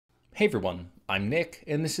Hey everyone, I'm Nick,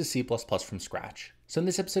 and this is C++ from scratch. So in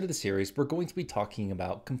this episode of the series, we're going to be talking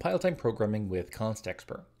about compile-time programming with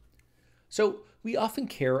Constexpr. So we often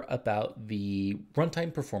care about the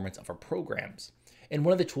runtime performance of our programs. And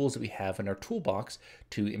one of the tools that we have in our toolbox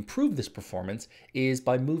to improve this performance is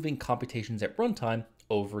by moving computations at runtime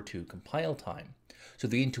over to compile time. So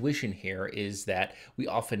the intuition here is that we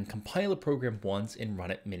often compile a program once and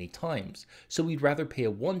run it many times. So we'd rather pay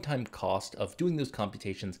a one-time cost of doing those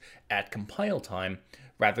computations at compile time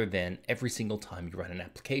rather than every single time you run an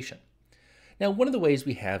application. Now, one of the ways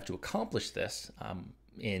we have to accomplish this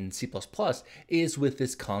in C++ is with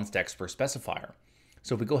this Constexpr specifier.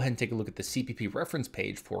 So if we go ahead and take a look at the CPP reference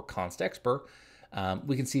page for Constexpr,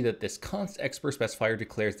 we can see that this Constexpr specifier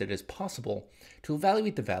declares that it is possible to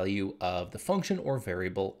evaluate the value of the function or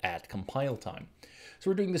variable at compile time. So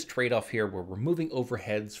we're doing this trade-off here where we're moving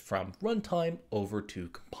overheads from runtime over to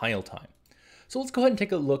compile time. So let's go ahead and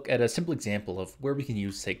take a look at a simple example of where we can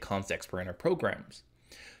use, say, Constexpr in our programs.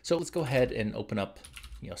 So let's go ahead and open up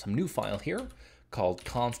some new file here called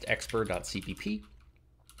constexpr.cpp.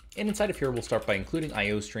 And inside of here, we'll start by including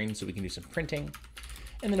IO streams so we can do some printing.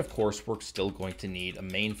 And then of course, we're still going to need a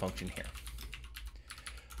main function here.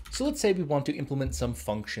 So let's say we want to implement some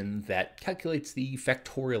function that calculates the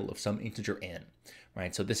factorial of some integer n,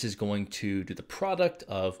 right? So this is going to do the product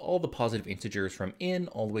of all the positive integers from n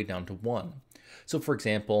all the way down to 1. So for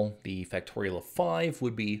example, the factorial of 5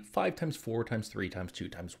 would be 5 times 4 times 3 times 2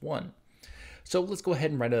 times 1. So let's go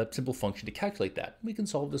ahead and write a simple function to calculate that. We can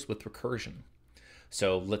solve this with recursion.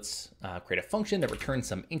 So let's create a function that returns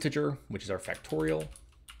some integer, which is our factorial.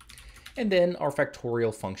 And then our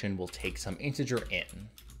factorial function will take some integer n.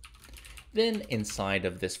 Then inside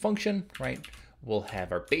of this function, right, we'll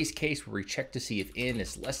have our base case where we check to see if n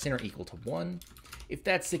is less than or equal to 1. If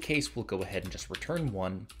that's the case, we'll go ahead and just return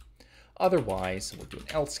 1. Otherwise, we'll do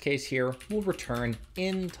an else case here. We'll return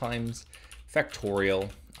n times factorial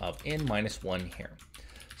of n minus 1 here.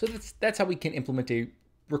 So that's how we can implement a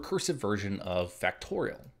recursive version of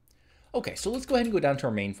factorial. Okay, so let's go ahead and go down to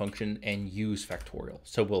our main function and use factorial.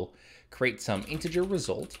 So we'll create some integer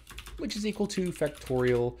result, which is equal to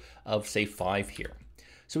factorial of, say, 5 here.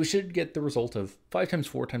 So we should get the result of 5 times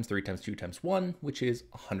 4 times 3 times 2 times 1, which is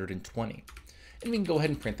 120. And we can go ahead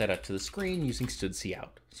and print that out to the screen using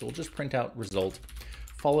stdcout. So we'll just print out result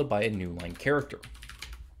followed by a new line character.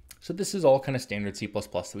 So this is all kind of standard C++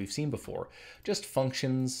 that we've seen before, just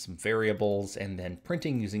functions, some variables, and then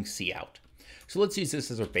printing using cout. So let's use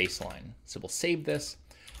this as our baseline. So we'll save this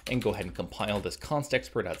and go ahead and compile this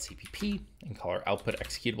constexpr.cpp and call our output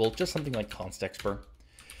executable just something like constexpr.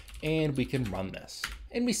 And we can run this.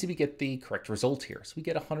 And we see we get the correct result here. So we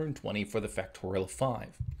get 120 for the factorial of 5.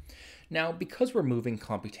 Now, because we're moving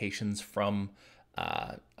computations from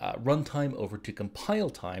runtime over to compile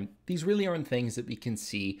time, these really aren't things that we can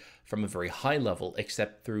see from a very high level,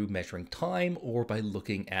 except through measuring time or by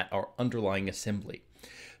looking at our underlying assembly.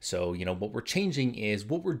 So, what we're changing is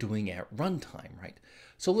what we're doing at runtime, right?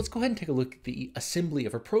 So let's go ahead and take a look at the assembly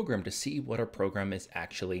of a program to see what our program is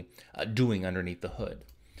actually doing underneath the hood.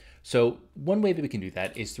 So one way that we can do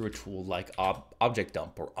that is through a tool like object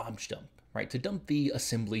dump or objdump, right? To dump the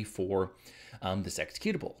assembly for this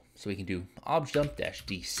executable. So we can do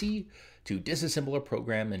objdump-dc to disassemble our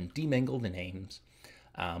program and demangle the names,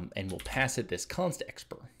 and we'll pass it this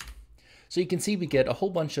constexpr. So you can see we get a whole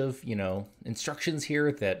bunch of, instructions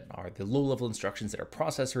here that are the low-level instructions that our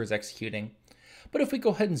processor is executing. But if we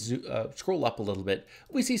go ahead and scroll up a little bit,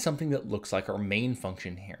 we see something that looks like our main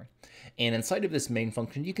function here. And inside of this main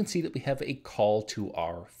function, you can see that we have a call to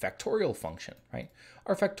our factorial function, right?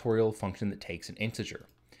 Our factorial function that takes an integer.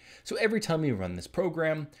 So every time we run this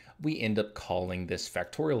program, we end up calling this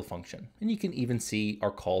factorial function. And you can even see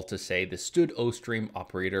our call to, say, the std_ostream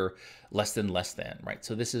operator less than, right?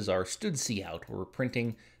 So this is our stdcout where we're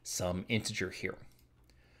printing some integer here.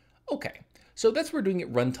 Okay, so that's what we're doing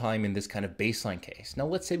at runtime in this kind of baseline case. Now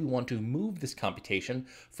let's say we want to move this computation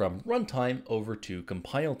from runtime over to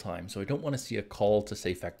compile time. So I don't want to see a call to,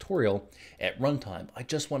 say, factorial at runtime. I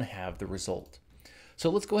just want to have the result. So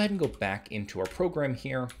let's go ahead and go back into our program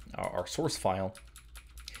here, our source file.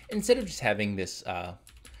 Instead of just having this,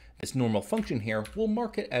 this normal function here, we'll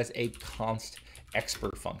mark it as a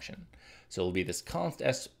constexpr function. So it'll be this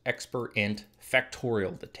constexpr int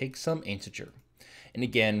factorial that takes some integer. And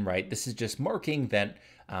again, right, this is just marking that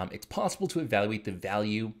it's possible to evaluate the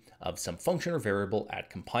value of some function or variable at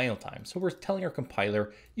compile time. So we're telling our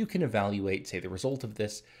compiler, you can evaluate, say, the result of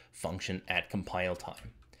this function at compile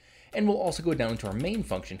time. And we'll also go down to our main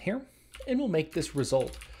function here, and we'll make this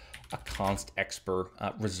result a Constexpr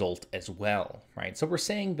result as well, right? So we're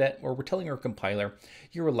saying that, or we're telling our compiler,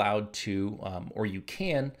 you're allowed to, or you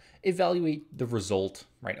can evaluate the result,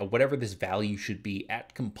 right, of whatever this value should be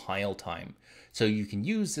at compile time. So you can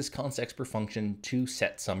use this Constexpr function to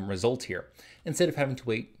set some result here, instead of having to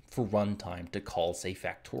wait for runtime to call, say,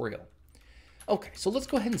 factorial. Okay, so let's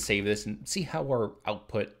go ahead and save this and see how our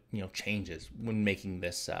output, changes when making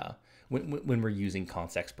this, when we're using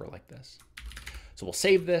Constexpr like this. So we'll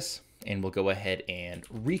save this and we'll go ahead and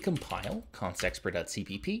recompile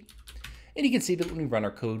constexpr.cpp. And you can see that when we run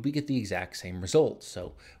our code, we get the exact same result.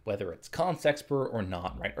 So whether it's Constexpr or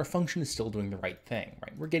not, right, our function is still doing the right thing,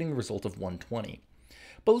 right? We're getting the result of 120.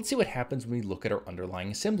 But let's see what happens when we look at our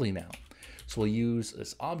underlying assembly now. So we'll use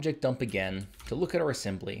this object dump again to look at our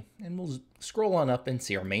assembly, and we'll scroll on up and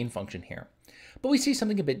see our main function here. But we see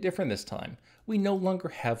something a bit different this time. We no longer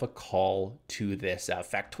have a call to this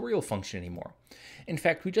factorial function anymore. In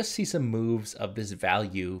fact, we just see some moves of this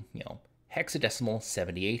value, hexadecimal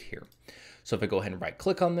 78 here. So if I go ahead and right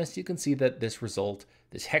click on this, you can see that this result,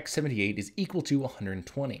 this hex 78, is equal to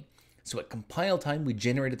 120. So at compile time, we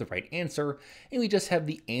generated the right answer, and we just have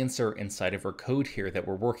the answer inside of our code here that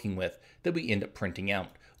we're working with that we end up printing out.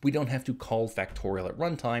 We don't have to call factorial at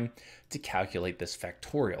runtime to calculate this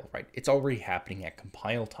factorial, right? It's already happening at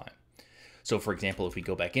compile time. So for example, if we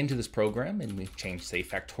go back into this program and we change, say,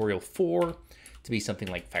 factorial 4 to be something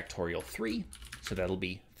like factorial 3, so that'll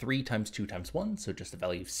be 3 times 2 times 1, so just a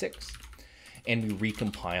value of 6, and we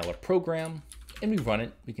recompile our program and we run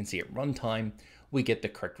it, we can see at runtime, we get the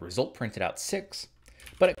correct result printed out 6,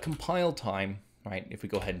 but at compile time, right, if we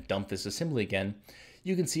go ahead and dump this assembly again,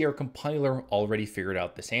 you can see our compiler already figured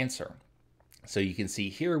out this answer. So you can see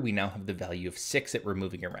here, we now have the value of 6 that we're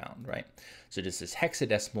moving around, right? So just this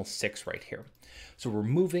hexadecimal 6 right here. So we're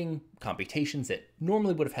moving computations that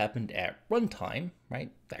normally would have happened at runtime,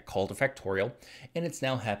 right? That call to factorial, and it's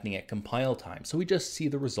now happening at compile time. So we just see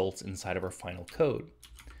the results inside of our final code.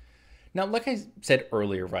 Now, like I said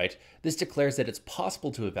earlier, right, this declares that it's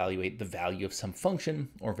possible to evaluate the value of some function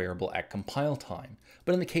or variable at compile time.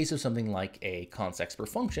 But in the case of something like a Constexpr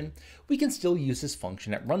function, we can still use this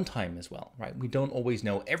function at runtime as well, right? We don't always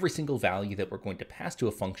know every single value that we're going to pass to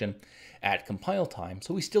a function at compile time,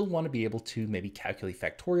 so we still want to be able to maybe calculate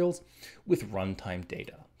factorials with runtime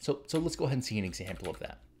data. So let's go ahead and see an example of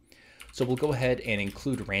that. So we'll go ahead and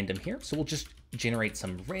include random here. So we'll just generate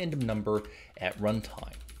some random number at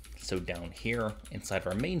runtime. So down here inside of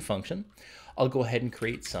our main function, I'll go ahead and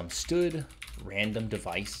create some std random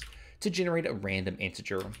device to generate a random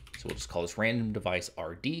integer. So we'll just call this random device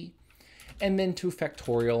rd. And then to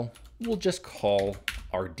factorial, we'll just call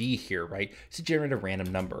rd here, right, to generate a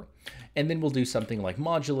random number. And then we'll do something like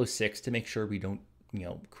modulo 6 to make sure we don't,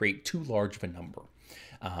 create too large of a number.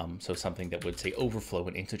 So something that would, say, overflow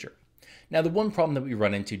an integer. Now, the one problem that we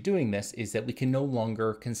run into doing this is that we can no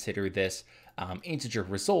longer consider this integer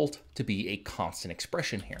result to be a constant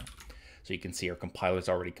expression here. So you can see our compiler's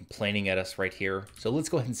already complaining at us right here. So let's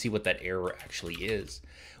go ahead and see what that error actually is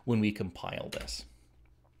when we compile this.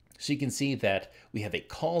 So you can see that we have a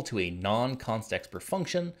call to a non-Constexpr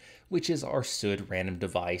function, which is our std random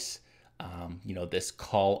device, this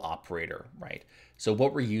call operator, right? So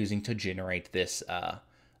what we're using to generate this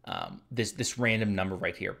this random number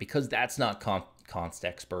right here, because that's not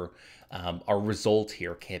Constexpr, our result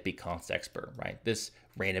here can't be Constexpr, right? This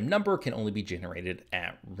random number can only be generated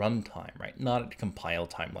at runtime, right? Not at compile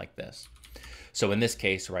time like this. So in this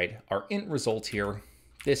case, right, our int result here,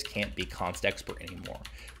 this can't be Constexpr anymore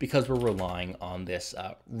because we're relying on this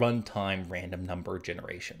runtime random number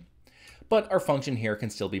generation. But our function here can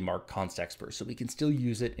still be marked Constexpr, so we can still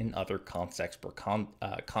use it in other Constexpr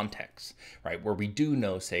contexts, right, where we do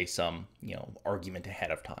know, say, some argument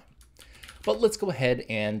ahead of time. But let's go ahead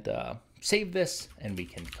and save this, and we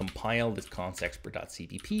can compile this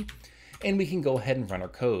constexpr.cpp, and we can go ahead and run our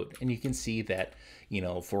code. And you can see that,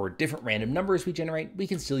 for different random numbers we generate, we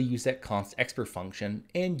can still use that Constexpr function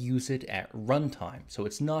and use it at runtime. So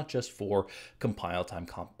it's not just for compile time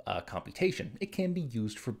computation. It can be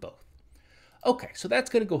used for both. Okay, so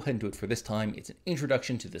that's going to go ahead and do it for this time. It's an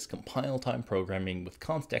introduction to this compile time programming with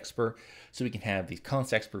Constexpr, so we can have these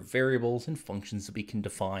Constexpr variables and functions that we can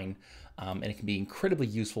define, and it can be incredibly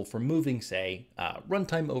useful for moving, say,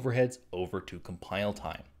 runtime overheads over to compile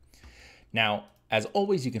time. Now, as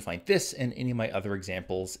always, you can find this and any of my other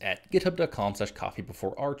examples at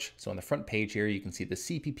github.com/coffeebeforearch. So on the front page here, you can see the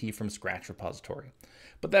CPP from Scratch repository.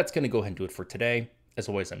 But that's going to go ahead and do it for today. As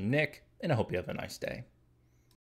always, I'm Nick, and I hope you have a nice day.